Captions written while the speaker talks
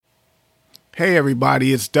Hey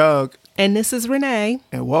everybody, it's Doug. And this is Renee.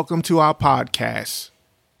 And welcome to our podcast,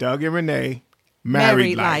 Doug and Renee,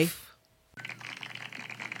 Married Life.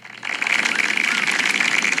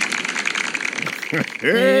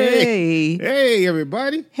 Hey. Hey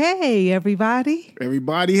everybody. Hey everybody.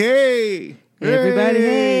 Everybody, hey. Everybody,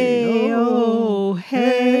 hey. Oh,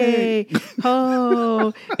 hey.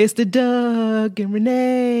 Oh, it's the Doug and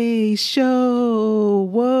Renee show.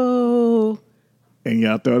 Whoa. And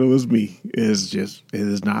y'all thought it was me. It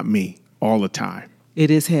is not me all the time.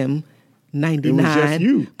 It is him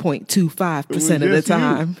 99.25% of the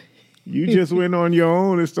time. You just went on your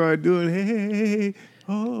own and started doing, hey.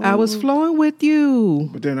 Oh. I was flowing with you.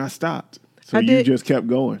 But then I stopped. So you just kept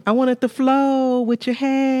going. I wanted to flow with your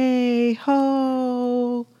hey,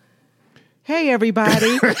 ho. Hey,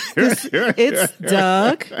 everybody. It's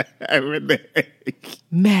Doug.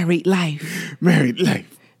 Married Life. Married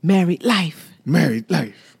Life. Married Life. Married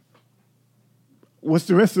Life. What's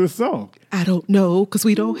the rest of the song? I don't know, because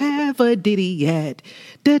we don't have a ditty yet.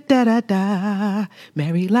 Da da da da.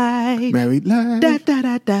 Married Life. Married Life. Da da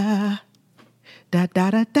da da. Da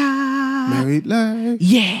da da da. Married Life.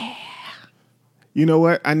 Yeah. You know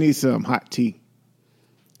what? I need some hot tea.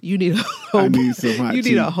 You need a whole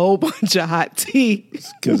bunch of hot tea.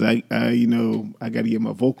 Because I got to get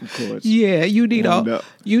my vocal cords. Yeah, you need a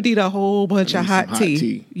whole bunch of hot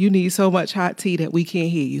tea. You need so much hot tea that we can't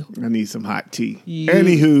hear you. I need some hot tea.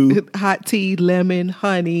 Anywho, hot tea, lemon,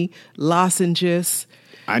 honey, lozenges.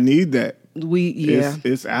 I need that.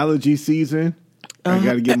 It's allergy season. I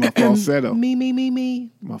got to get my falsetto. Me.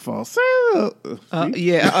 My falsetto.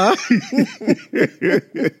 Yeah.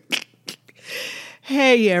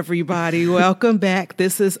 Hey, everybody. Welcome back.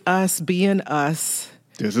 This is us being us.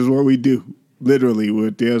 This is what we do. Literally,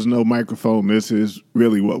 there's no microphone. This is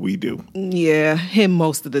really what we do. Yeah, him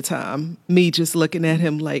most of the time. Me just looking at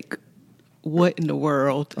him like, what in the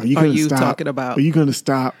world are you talking about? Are you going to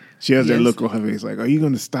stop? She has that look on her face like, are you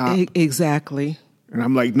going to stop? Exactly. And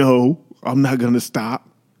I'm like, no, I'm not going to stop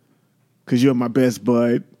because you're my best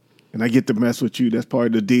bud and I get to mess with you. That's part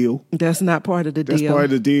of the deal. That's not part of the deal. That's part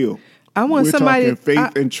of the deal. We're talking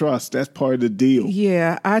faith and trust. That's part of the deal.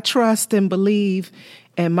 Yeah, I trust and believe,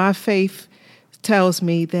 and my faith tells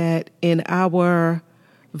me that in our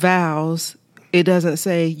vows, it doesn't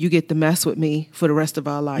say you get to mess with me for the rest of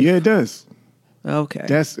our life. Yeah, it does. Okay.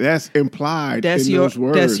 That's implied in those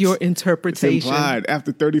words. That's your interpretation. It's implied.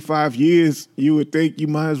 After 35 years, you would think you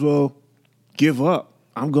might as well give up.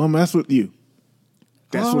 I'm going to mess with you.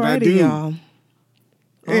 That's what I do. Y'all.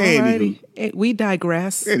 Alrighty. We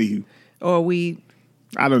digress. Anywho. I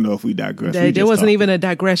don't know if we digress. There wasn't even a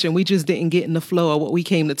digression. We just didn't get in the flow of what we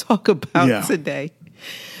came to talk about today.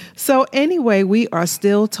 So anyway, we are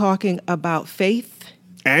still talking about faith.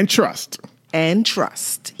 And trust. And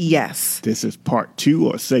trust, yes. This is part 2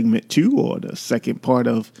 or segment 2 or the second part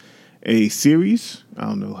of a series. I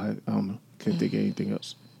don't know. Can't think of anything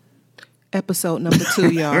else. Episode number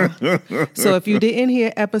 2, y'all. So if you didn't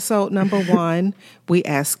hear episode number 1, we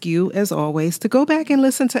ask you, as always, to go back and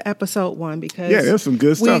listen to episode 1 because there's some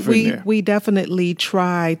good stuff in there. We definitely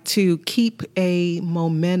try to keep a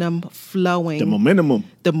momentum flowing.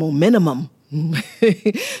 The momentum.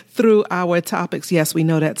 Through our topics. Yes, we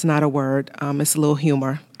know that's not a word. It's a little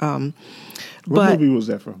humor. What movie was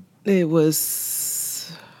that from? It was...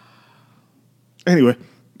 Anyway.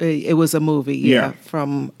 It was a movie,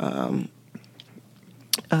 from...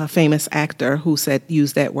 a famous actor who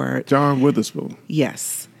used that word. John Witherspoon.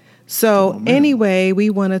 Yes. So anyway, we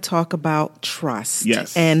want to talk about trust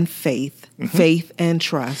and faith, faith and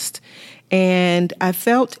trust. And I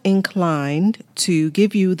felt inclined to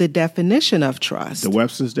give you the definition of trust. The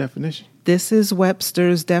Webster's definition? This is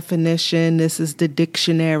Webster's definition. This is the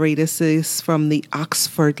dictionary. This is from the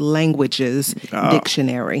Oxford Languages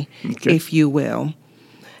Dictionary, if you will.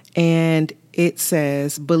 And it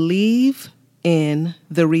says, believe in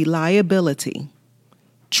the reliability,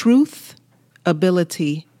 truth,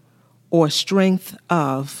 ability, or strength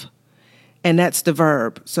of, and that's the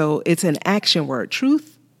verb. So it's an action word.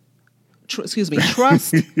 Trust. Trust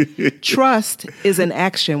is an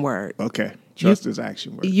action word. Okay. Trust is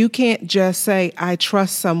action word. You can't just say, I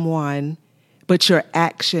trust someone, but your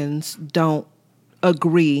actions don't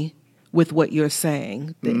agree with what you're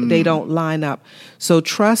saying. They don't line up. So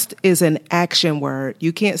trust is an action word.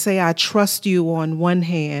 You can't say I trust you on one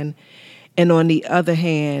hand and on the other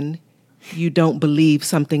hand, you don't believe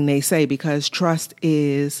something they say because trust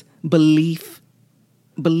is believe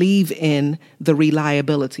in the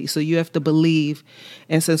reliability. So you have to believe,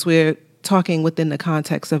 and since we're talking within the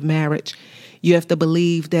context of marriage, you have to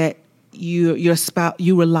believe that your spouse,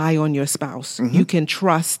 you rely on your spouse. You can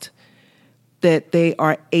trust that they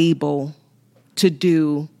are able to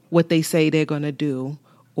do what they say they're going to do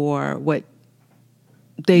or what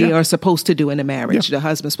they are supposed to do in a marriage. The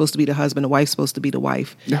husband's supposed to be the husband, the wife's supposed to be the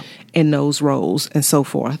wife in those roles and so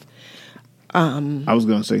forth. I was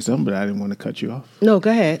going to say something, but I didn't want to cut you off. No,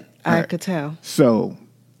 go ahead. All I right. could tell. So,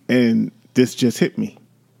 and this just hit me.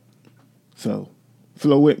 So,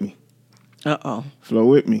 flow with me. Uh-oh. Flow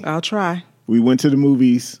with me. I'll try. We went to the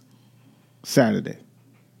movies Saturday,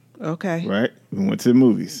 Okay. right? We went to the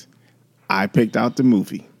movies. I picked out the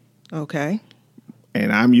movie. Okay.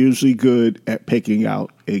 And I'm usually good at picking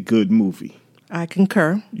out a good movie. I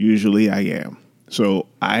concur. Usually I am. So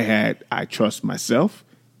I trust myself.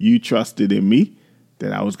 You trusted in me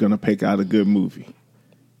that I was going to pick out a good movie.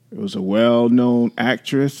 It was a well-known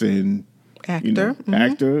actress and Actor.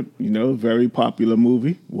 actor, very popular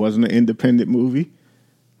movie. Wasn't an independent movie.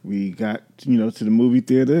 We got, to the movie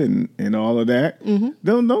theater and all of that.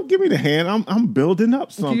 Don't give me the hand. I'm building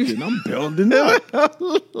up something. I'm building up.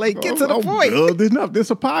 Like, get to the I'm point. building up. This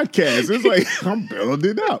is a podcast. It's like, I'm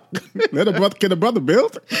building up. Can a brother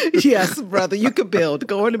build? Yes, brother. You can build.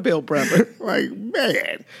 Go on and build, brother. Like,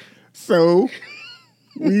 man. So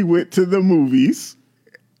we went to the movies,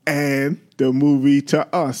 and the movie to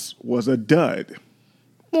us was a dud.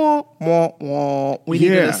 Wah, wah, wah. We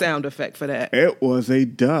needed a sound effect for that. It was a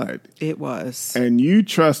dud. It was. And you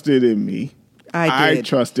trusted in me. I did. I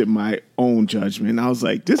trusted my own judgment. I was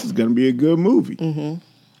like, this is going to be a good movie.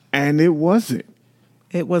 And it wasn't.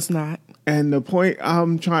 It was not. And the point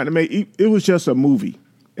I'm trying to make, it was just a movie.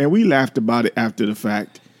 And we laughed about it after the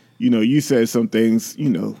fact. You said some things,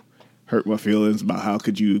 hurt my feelings about how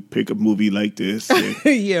could you pick a movie like this. And,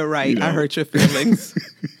 Yeah, right. I hurt your feelings.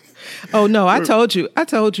 Oh, no, I told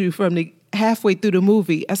you from the halfway through the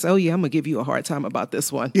movie, I said, oh, yeah, I'm going to give you a hard time about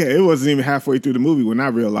this one. Yeah, it wasn't even halfway through the movie when I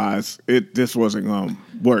realized this wasn't going to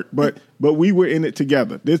work. But we were in it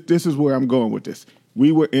together. This is where I'm going with this.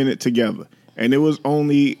 We were in it together. And it was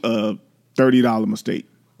only a $30 mistake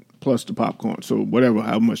plus the popcorn. So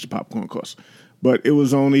how much the popcorn costs. But it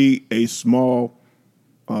was only a small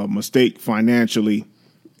mistake financially.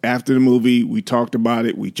 After the movie, we talked about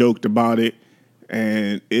it. We joked about it.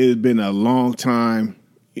 And it had been a long time.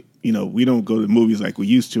 We don't go to movies like we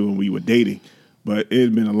used to when we were dating, but it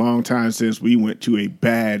had been a long time since we went to a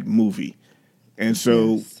bad movie. And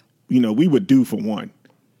so, we were due for one.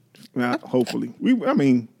 Hopefully.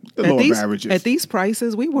 The law of averages. At these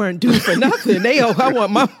prices, we weren't due for nothing. I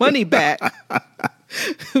want my money back.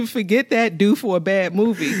 Forget that due for a bad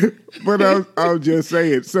movie. But I'll just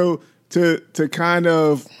say it. So to kind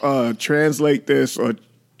of translate this or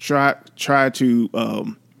try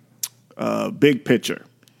to big picture.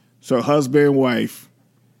 So husband and wife,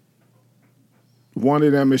 one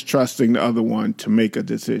of them is trusting the other one to make a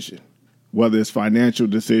decision, whether it's financial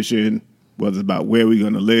decision, whether it's about where we're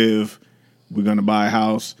going to live, we're going to buy a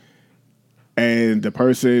house. And the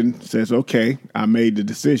person says, okay, I made the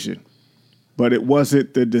decision. But it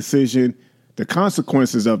wasn't the decision. The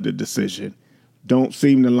consequences of the decision don't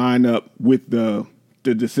seem to line up with the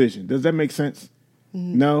decision. Does that make sense?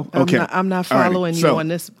 No? Okay. I'm not following you on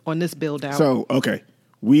this build out. So, okay.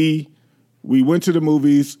 We went to the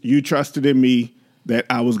movies. You trusted in me that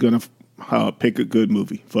I was going to pick a good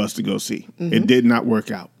movie for us to go see. It did not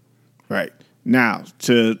work out. Right. Now,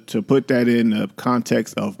 to put that in the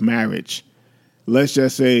context of marriage, let's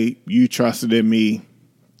just say you trusted in me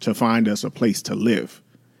to find us a place to live.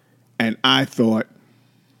 And I thought,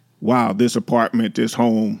 wow, this apartment, this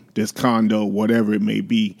home, this condo, whatever it may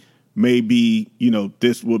be, maybe,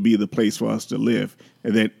 this will be the place for us to live.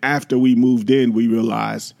 And then after we moved in, we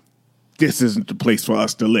realized this isn't the place for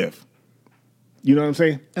us to live. You know what I'm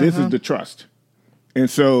saying? This is the trust. And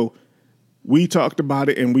so we talked about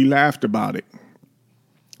it and we laughed about it,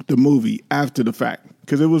 the movie, after the fact,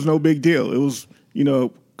 because it was no big deal. It was, a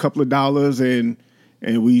couple of dollars and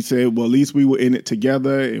we said, well, at least we were in it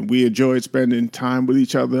together and we enjoyed spending time with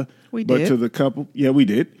each other. We did. But to the couple, yeah, we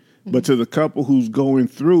did. But to the couple who's going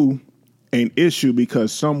through an issue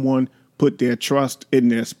because someone put their trust in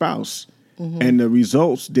their spouse and the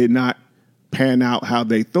results did not pan out how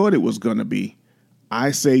they thought it was going to be,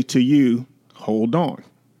 I say to you, hold on.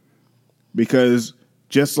 Because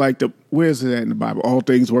just like where's it at in the Bible? All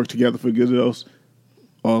things work together for good of those.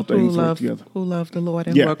 All things work together. Who love the Lord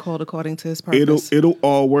and who are called according to his purpose. It'll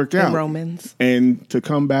all work out. In Romans. And to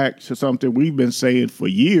come back to something we've been saying for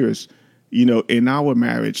years, in our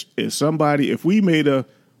marriage, if we made a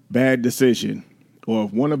bad decision or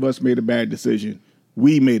if one of us made a bad decision,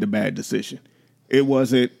 we made a bad decision. It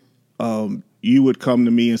wasn't you would come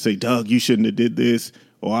to me and say, Doug, you shouldn't have did this.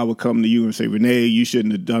 Or I would come to you and say, Renee, you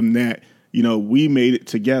shouldn't have done that. we made it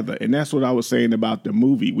together. And that's what I was saying about the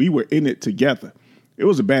movie. We were in it together. It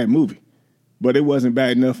was a bad movie, but it wasn't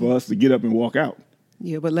bad enough for us to get up and walk out.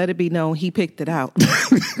 Yeah, but let it be known he picked it out.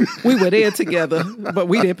 We were there together, but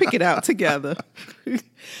we didn't pick it out together.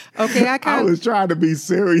 Okay, I was trying to be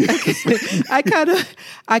serious.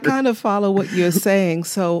 I kind of follow what you're saying.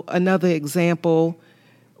 So another example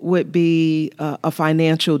would be a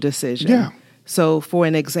financial decision. Yeah. So for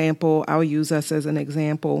an example, I'll use us as an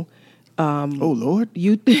example. Oh Lord,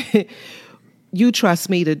 you trust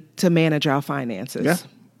me to manage our finances. Yeah.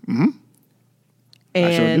 Mm-hmm. And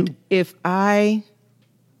I sure do. if I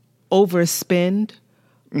overspend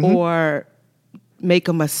or make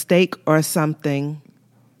a mistake or something,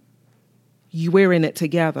 we're in it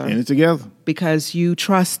together. In it together. Because you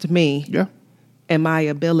trust me and my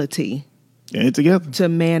ability in it together to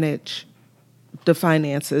manage the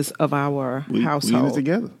finances of our household. We in it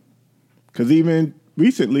together. Because even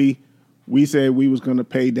recently, we said we was going to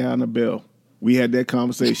pay down a bill. We had that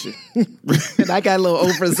conversation. And I got a little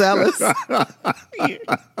overzealous. I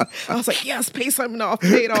was like, yes, pay something off,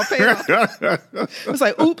 pay it off, pay it off. I was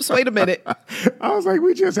like, oops, wait a minute. I was like,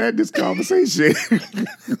 we just had this conversation.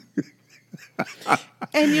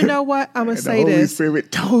 And you know what? I'm going to say this. The Holy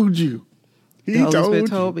Spirit told you. The Holy Spirit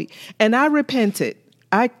told me. And I repented.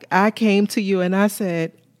 I came to you and I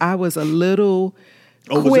said I was a little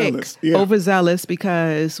overzealous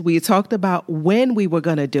because we talked about when we were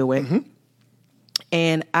going to do it.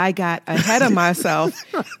 And I got ahead of myself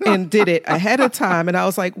and did it ahead of time. And I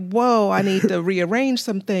was like, whoa, I need to rearrange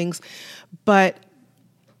some things. But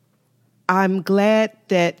I'm glad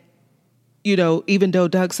that, even though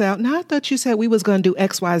Doug said, no, I thought you said we was going to do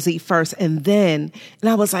X, Y, Z first. And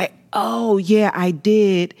I was like, oh, yeah, I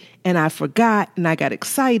did. And I forgot and I got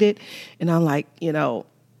excited. And I'm like, anyway.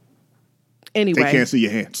 They can't see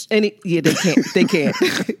your hands. They can't. They can't.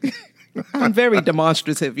 I'm very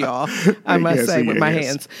demonstrative, y'all, I must say, with my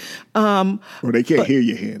hands. Well, they can't hear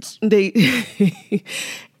your hands.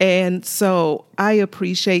 And so I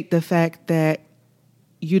appreciate the fact that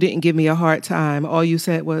you didn't give me a hard time. All you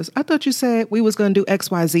said was, I thought you said we was going to do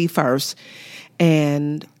X, Y, Z first.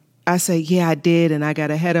 And I said, yeah, I did. And I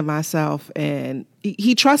got ahead of myself. And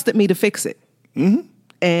he trusted me to fix it.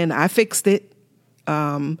 And I fixed it.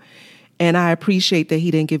 And I appreciate that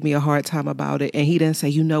he didn't give me a hard time about it. And he didn't say,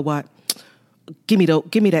 you know what? Give me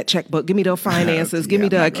that checkbook. Give me those finances. Give me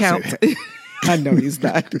the account. I know he's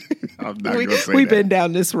not. I'm not going to say We've that. been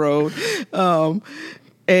down this road.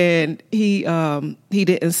 And he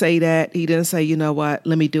didn't say that. He didn't say, you know what,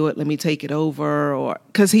 let me do it. Let me take it over. Or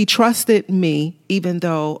because he trusted me, even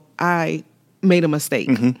though I made a mistake.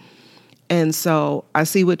 And so I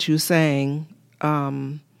see what you're saying.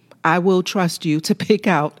 I will trust you to pick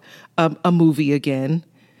out a movie again,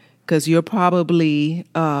 because you're probably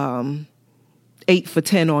 8 for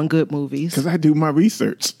 10 on good movies. Because I do my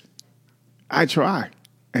research. I try.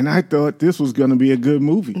 And I thought this was going to be a good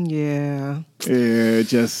movie. Yeah.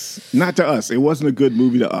 Just not to us. It wasn't a good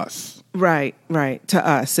movie to us. Right. To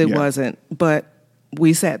us, it wasn't. But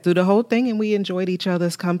we sat through the whole thing and we enjoyed each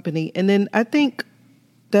other's company. And then I think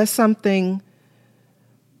that's something,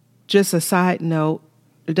 just a side note,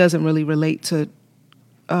 it doesn't really relate to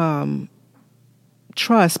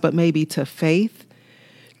trust, but maybe to faith,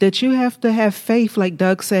 that you have to have faith. Like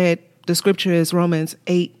Doug said, the scripture is Romans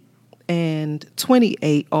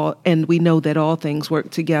 8:28, and we know that all things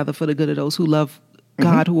work together for the good of those who love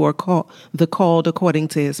God, who are called according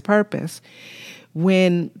to his purpose.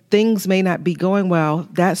 When things may not be going well,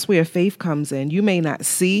 that's where faith comes in. You may not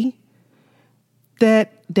see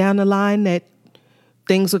that down the line that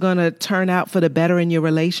things are going to turn out for the better in your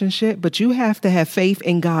relationship, but you have to have faith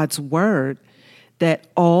in God's word that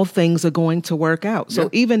all things are going to work out. So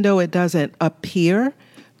even though it doesn't appear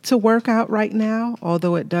to work out right now,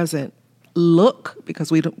 although it doesn't look,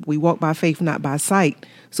 because we walk by faith, not by sight,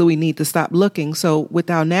 so we need to stop looking. So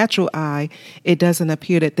with our natural eye, it doesn't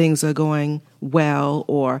appear that things are going well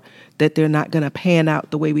or that they're not going to pan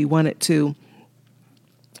out the way we want it to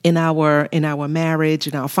in our marriage,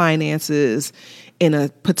 in our finances, in a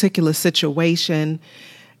particular situation.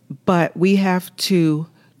 But we have to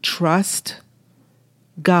trust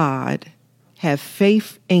God, have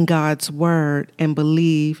faith in God's word, and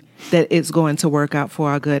believe that it's going to work out for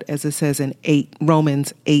our good, as it says in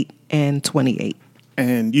Romans 8:28.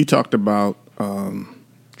 And you talked about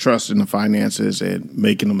trust in the finances and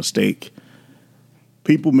making a mistake.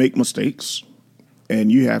 People make mistakes,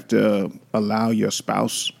 and you have to allow your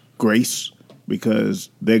spouse grace,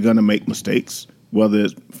 because they're going to make mistakes, whether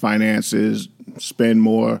it's finances, spend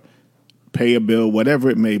more, pay a bill, whatever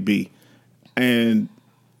it may be. And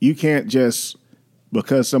you can't just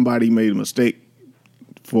because somebody made a mistake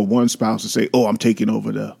for one spouse to say, "Oh, I'm taking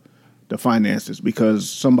over the finances," because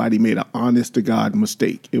somebody made an honest to God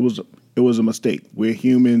mistake. It was a mistake. We're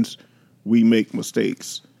humans. We make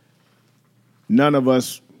mistakes. None of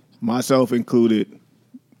us, myself included,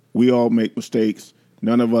 we all make mistakes.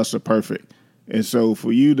 None of us are perfect. And so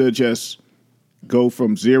for you to just go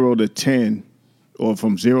from 0 to 10 or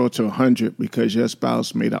from 0 to 100 because your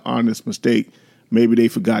spouse made an honest mistake, maybe they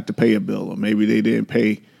forgot to pay a bill, or maybe they didn't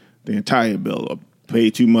pay the entire bill, or pay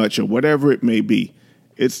too much, or whatever it may be,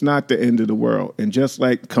 it's not the end of the world. And just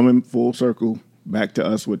like coming full circle back to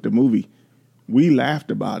us with the movie, we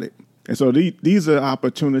laughed about it. And so these are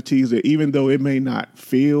opportunities that, even though it may not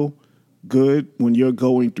feel good when you're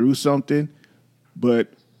going through something,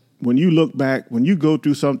 but when you look back, when you go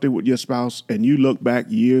through something with your spouse and you look back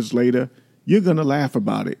years later, you're going to laugh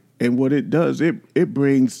about it. And what it does, it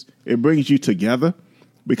brings you together,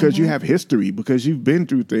 because you have history, because you've been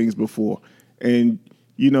through things before. And,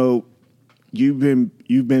 you know, you've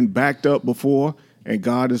been backed up before, and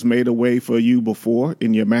God has made a way for you before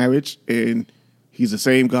in your marriage. And He's the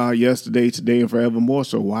same God yesterday, today, and forevermore.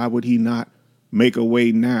 So why would He not make a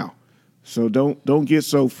way now? So don't get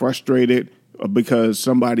so frustrated because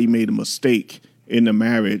somebody made a mistake in the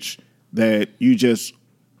marriage that you just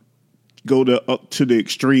go up to the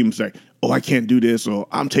extremes, like, "Oh, I can't do this," or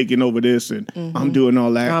 "I'm taking over this," and "I'm doing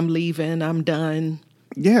all that. I'm leaving. I'm done."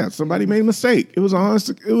 Yeah, somebody made a mistake. It was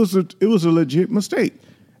honest. It was a legit mistake.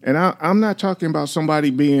 And I'm not talking about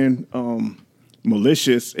somebody being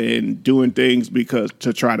malicious and doing things because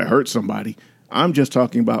to try to hurt somebody. I'm just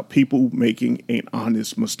talking about people making an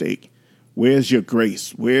honest mistake. Where's your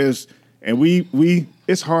grace? And we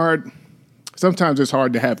it's hard. Sometimes it's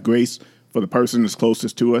hard to have grace for the person that's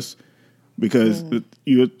closest to us, because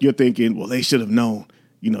you're thinking, well, they should have known.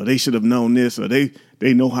 You know, they should have known this, or they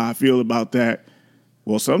know how I feel about that.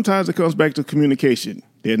 Well, sometimes it comes back to communication.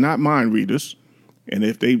 They're not mind readers. And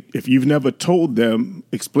if you've never told them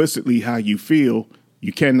explicitly how you feel,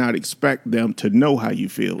 you cannot expect them to know how you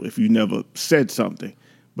feel if you never said something.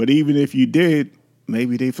 But even if you did,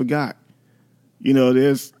 maybe they forgot. You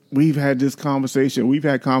know, we've had this conversation. We've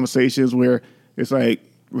had conversations where it's like,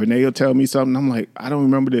 Renee will tell me something. I'm like, I don't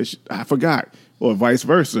remember this. I forgot. Or vice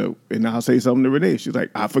versa. And I'll say something to Renee. She's like,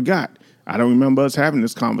 I forgot. I don't remember us having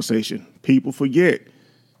this conversation. People forget.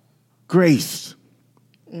 Grace.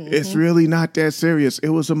 It's really not that serious. It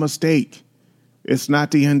was a mistake. It's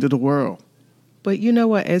not the end of the world. But you know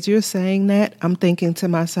what? As you're saying that, I'm thinking to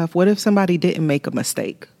myself, what if somebody didn't make a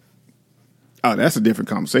mistake? Oh, that's a different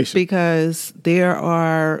conversation. Because there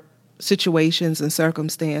are situations and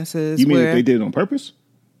circumstances You mean where if they did it on purpose?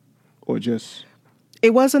 Or just...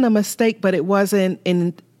 It wasn't a mistake, but it wasn't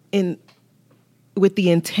in with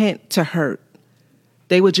the intent to hurt.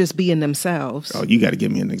 They were just being themselves. Oh, you got to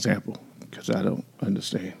give me an example, because I don't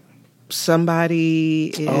understand.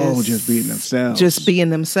 Somebody is just being themselves. Just being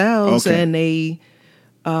themselves, okay. And they.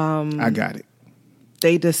 I got it.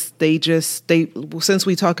 They since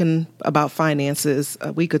we're talking about finances,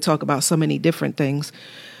 we could talk about so many different things,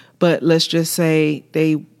 but let's just say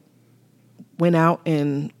they went out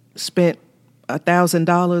and spent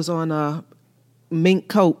 $1,000 on a mink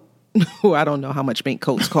coat. I don't know how much mink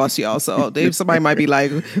coats cost, y'all. So somebody might be like,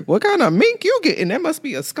 "What kind of mink you getting? That must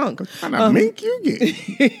be a skunk." What kind of mink you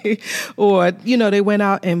getting? Or they went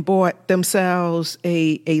out and bought themselves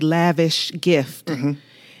a lavish gift,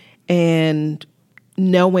 and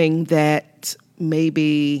knowing that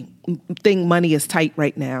maybe money is tight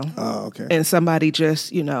right now. Oh, okay. And somebody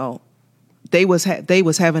just they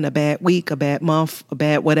was having a bad week, a bad month, a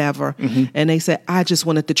bad whatever, and they said, "I just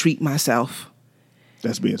wanted to treat myself."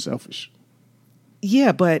 That's being selfish.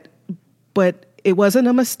 Yeah, but it wasn't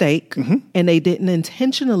a mistake, and they didn't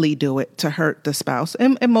intentionally do it to hurt the spouse.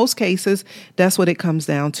 And in most cases, that's what it comes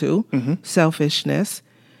down to, selfishness.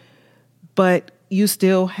 But you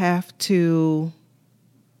still have to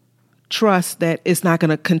trust that it's not going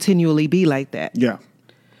to continually be like that. Yeah.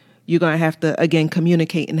 You're going to have to, again,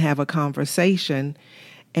 communicate and have a conversation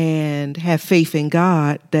and have faith in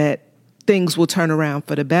God that things will turn around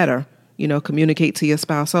for the better. Communicate to your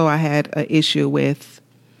spouse, "Oh, I had an issue with,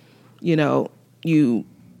 you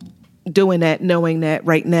doing that, knowing that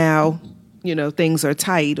right now, things are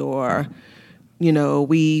tight, or,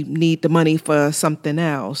 we need the money for something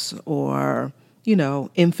else, or,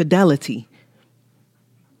 infidelity."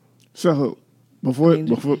 So before,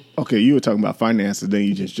 okay, you were talking about finances, then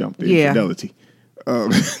you just jumped to infidelity.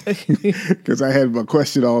 Because I had my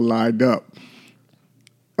question all lined up.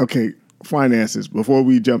 Okay, finances. Before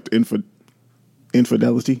we jumped to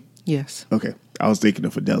infidelity. Yes. Okay, I was thinking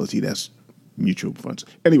of fidelity. That's mutual funds.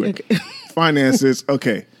 Anyway, Okay. finances.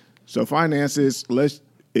 Okay, so finances.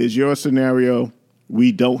 Is your scenario?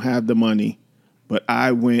 We don't have the money, but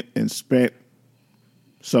I went and spent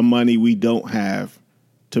some money we don't have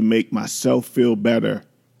to make myself feel better,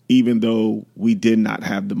 even though we did not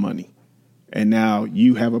have the money. And now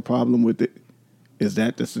you have a problem with it. Is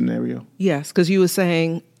that the scenario? Yes, because you were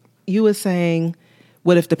saying,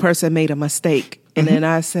 what if the person made a mistake? And then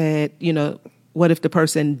I said, what if the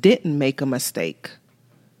person didn't make a mistake?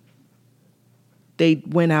 They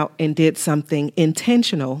went out and did something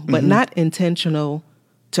intentional, but not intentional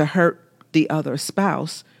to hurt the other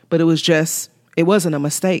spouse, but it wasn't a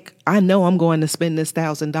mistake. I know I'm going to spend this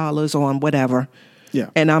 $1,000 on whatever. Yeah.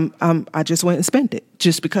 And I just went and spent it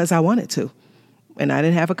just because I wanted to. And I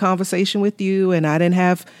didn't have a conversation with you, and I didn't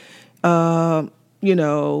have,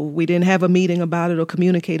 we didn't have a meeting about it or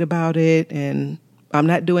communicate about it. And I'm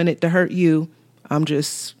not doing it to hurt you. I'm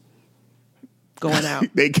just going out.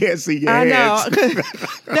 They can't see your I hands. know.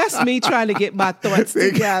 That's me trying to get my thoughts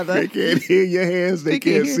together. They can't hear your hands. They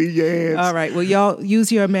can't see your hands. All right. Well, y'all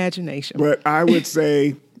use your imagination. But I would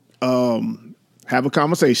say have a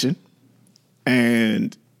conversation.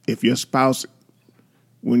 And if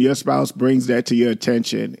when your spouse brings that to your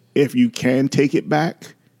attention, if you can take it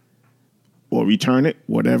back or return it,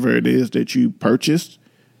 whatever it is that you purchased,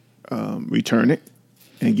 return it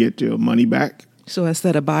and get your money back. So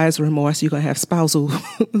instead of buyer's remorse, you're gonna have spousal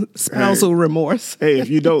remorse. Hey, if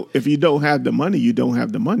you don't have the money, you don't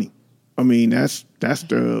have the money. I mean, that's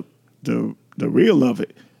the real of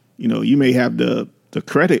it. You may have the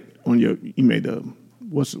credit on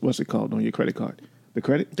what's it called on your credit card? The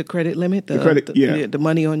credit limit, the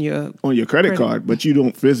money on your credit card, but you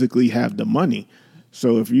don't physically have the money.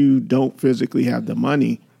 So if you don't physically have the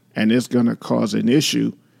money and it's gonna cause an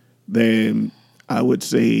issue, then I would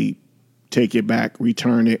say take it back,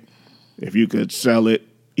 return it. If you could sell it,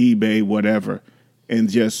 eBay, whatever, and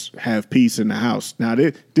just have peace in the house. Now,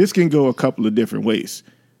 this can go a couple of different ways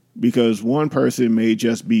because one person may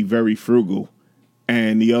just be very frugal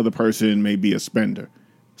and the other person may be a spender.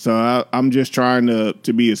 So I'm just trying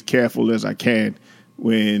to be as careful as I can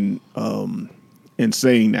when in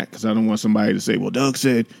saying that, because I don't want somebody to say, well, Doug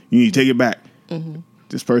said you need to take it back. Mm-hmm.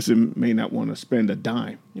 This person may not want to spend a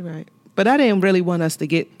dime. You're right. But I didn't really want us to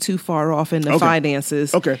get too far off in the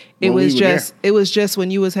finances. Okay. It was just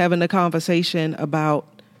when you was having a conversation about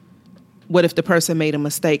what if the person made a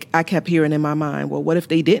mistake, I kept hearing in my mind, well, what if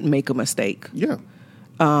they didn't make a mistake? Yeah.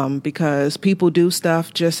 Because people do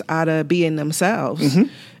stuff just out of being themselves.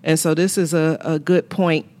 Mm-hmm. And so this is a good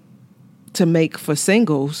point to make for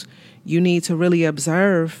singles. You need to really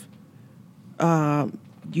observe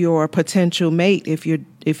your potential mate.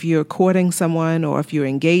 If you're courting someone or if you're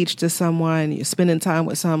engaged to someone, you're spending time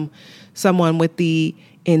with someone with the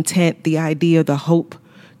intent, the idea, the hope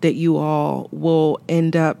that you all will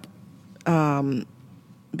end up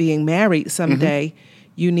being married someday,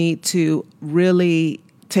 mm-hmm. you need to really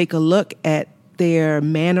take a look at their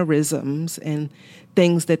mannerisms and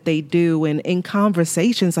things that they do, and in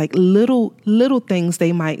conversations, like little things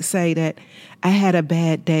they might say that I had a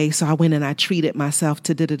bad day, so I went and I treated myself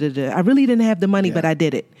to da-da-da-da. I really didn't have the money, but I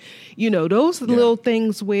did it. Those little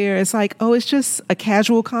things where it's like, oh, it's just a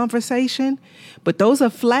casual conversation, but those are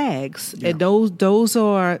flags, and those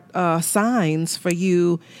are signs for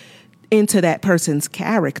you into that person's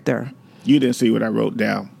character. You didn't see what I wrote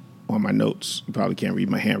down on my notes. You probably can't read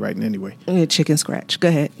my handwriting anyway. Chicken scratch. Go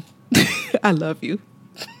ahead. I love you.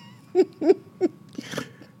 What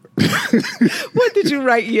did you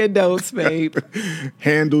write in your notes, babe?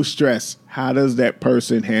 Handle stress. How does that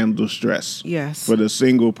person handle stress? Yes. For the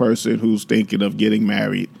single person who's thinking of getting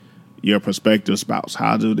married, your prospective spouse,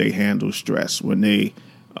 how do they handle stress? When they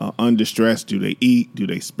are under stress, do they eat? Do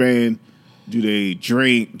they spend? Do they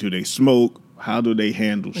drink? Do they smoke? How do they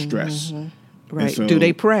handle stress? Mm-hmm. Right. So, do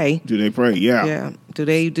they pray? Do they pray? Yeah. Yeah. Do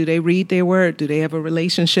they read their word? Do they have a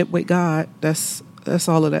relationship with God? That's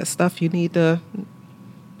all of that stuff you need to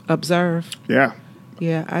observe. Yeah.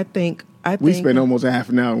 Yeah. I think we spent almost a half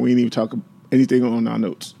an hour and we didn't even talk anything on our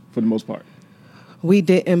notes for the most part. We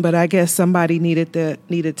didn't, but I guess somebody needed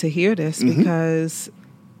to hear this, mm-hmm. because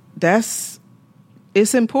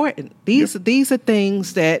it's important. These are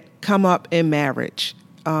things that come up in marriage.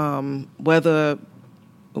 Whether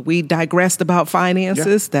we digressed about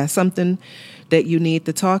finances, that's something that you need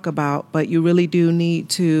to talk about, but you really do need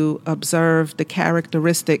to observe the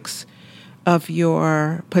characteristics of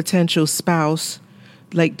your potential spouse,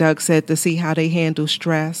 like Doug said, to see how they handle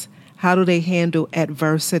stress, how do they handle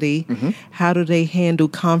adversity, mm-hmm. how do they handle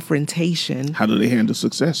confrontation, how do they handle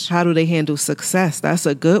success? How do they handle success? That's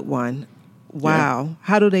a good one. Wow.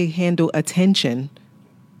 How do they handle attention?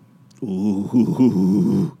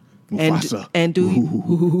 Ooh, Mufasa. And do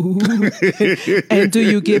and do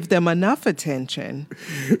you give them enough attention?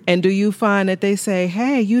 And do you find that they say,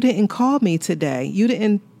 "Hey, you didn't call me today. You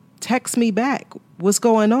didn't text me back. What's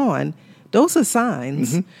going on?" Those are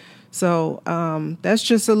signs. Mm-hmm. So that's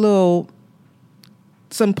just some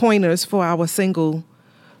pointers for our single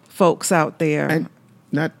folks out there. And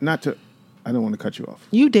not to, I don't want to cut you off.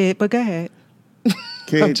 You did, but go ahead.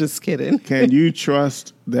 I'm just kidding. Can you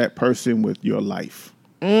trust that person with your life?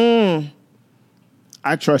 I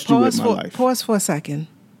trust you with my life. Pause for a second.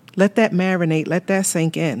 Let that marinate. Let that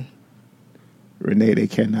sink in. Renee, they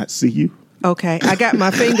cannot see you. Okay, I got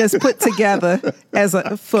my fingers put together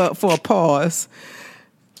for a pause.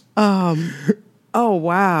 Oh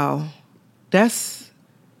wow, that's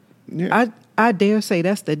I dare say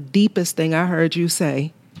that's the deepest thing I heard you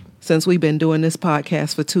say since we've been doing this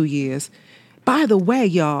podcast for 2 years. By the way,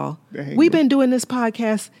 y'all, we've been doing this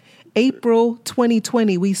podcast April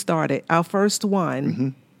 2020. We started our first one. Mm-hmm.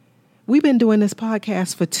 We've been doing this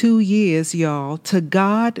podcast for 2 years, y'all. To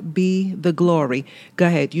God be the glory. Go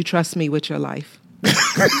ahead. You trust me with your life.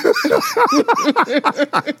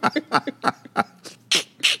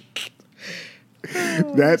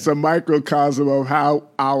 That's a microcosm of how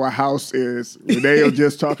our house is. When they'll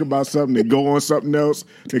just talk about something and go on something else,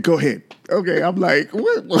 they go ahead. Okay, I'm like,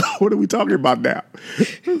 what are we talking about now?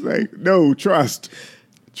 It's like, no, trust.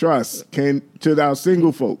 To our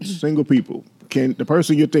single folks, single people, can the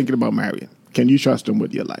person you're thinking about marrying, can you trust them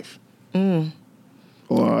with your life?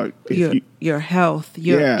 Or your health.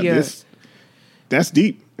 That's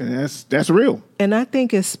deep and that's real. And I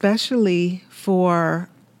think especially for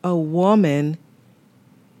a woman,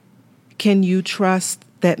 can you trust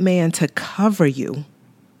that man to cover you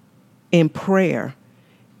in prayer?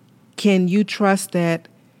 Can you trust that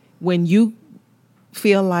when you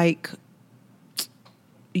feel like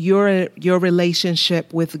your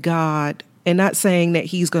relationship with God, and not saying that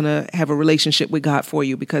he's going to have a relationship with God for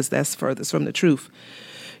you because that's furthest from the truth.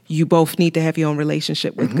 You both need to have your own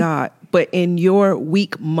relationship with God. But in your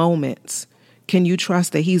weak moments, can you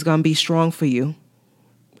trust that he's going to be strong for you?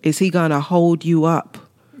 Is he going to hold you up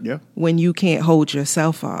when you can't hold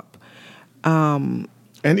yourself up? And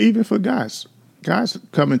even for guys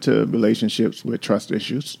come into relationships with trust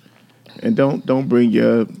issues, and don't bring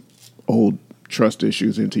your old trust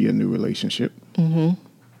issues into your new relationship. Mm-hmm.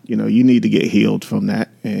 You know, you need to get healed from that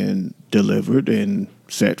and delivered and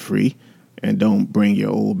set free, and don't bring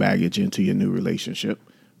your old baggage into your new relationship.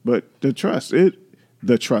 But the trust.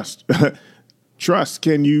 Trust.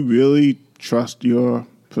 Can you really trust your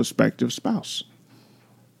prospective spouse?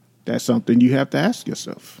 That's something you have to ask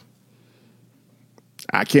yourself.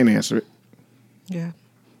 I can't answer it. Yeah.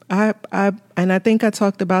 I think I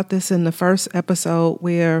talked about this in the first episode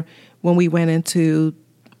when we went into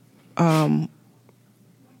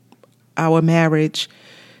our marriage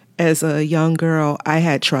as a young girl, I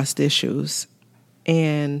had trust issues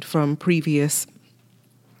and from previous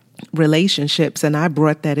relationships, and I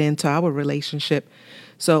brought that into our relationship.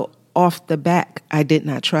 So off the back, I did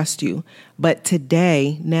not trust you. But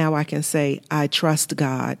today, now I can say, I trust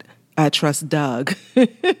God. I trust Doug.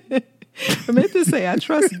 I meant to say I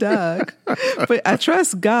trust Doug, but I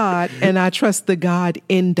trust God, and I trust the God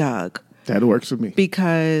in Doug. That works for me.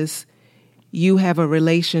 Because you have a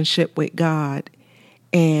relationship with God,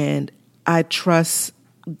 and I trust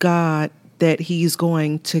God that he's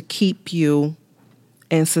going to keep you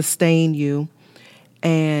and sustain you,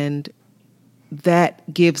 and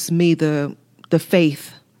that gives me the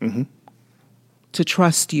faith to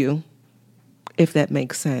trust you, if that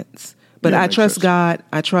makes sense. But I trust God.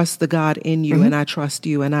 I trust the God in you, and I trust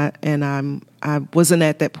you. And I wasn't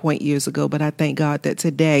at that point years ago, but I thank God that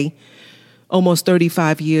today, almost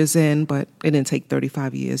 35 years in, but it didn't take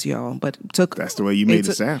 35 years, y'all. But it took. That's the way you made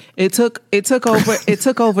it sound. It took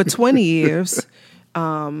over 20 years.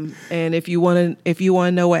 And if you want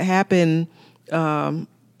to know what happened,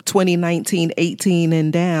 2019, 18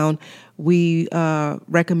 and down, we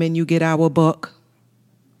recommend you get our book.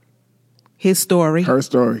 His story. Her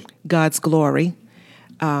story. God's glory,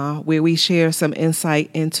 where we share some insight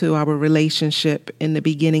into our relationship in the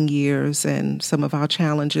beginning years and some of our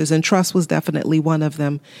challenges. And trust was definitely one of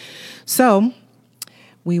them. So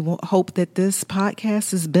we hope that this podcast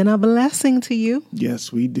has been a blessing to you.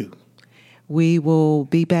 Yes, we do. We will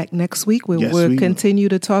be back next week. We'll continue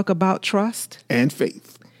to talk about trust. And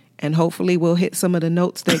faith. And hopefully we'll hit some of the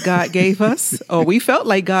notes that God gave us, or we felt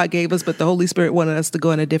like God gave us, but the Holy Spirit wanted us to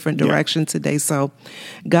go in a different direction today. So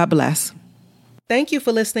God bless. Thank you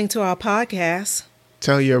for listening to our podcast.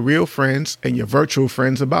 Tell your real friends and your virtual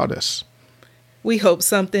friends about us. We hope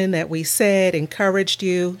something that we said encouraged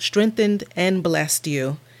you, strengthened, and blessed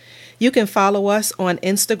you. You can follow us on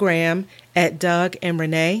Instagram at Doug and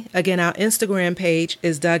Renee. Again, our Instagram page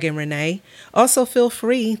is Doug and Renee. Also, feel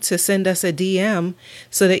free to send us a DM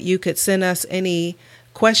so that you could send us any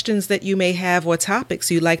questions that you may have or topics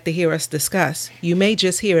you'd like to hear us discuss. You may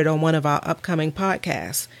just hear it on one of our upcoming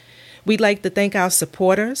podcasts. We'd like to thank our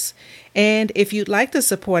supporters. And if you'd like to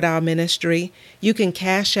support our ministry, you can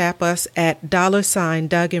Cash App us at $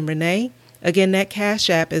 Doug and Renee. Again, that Cash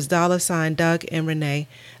App is $ Doug and Renee.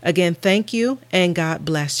 Again, thank you and God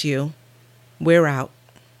bless you. We're out.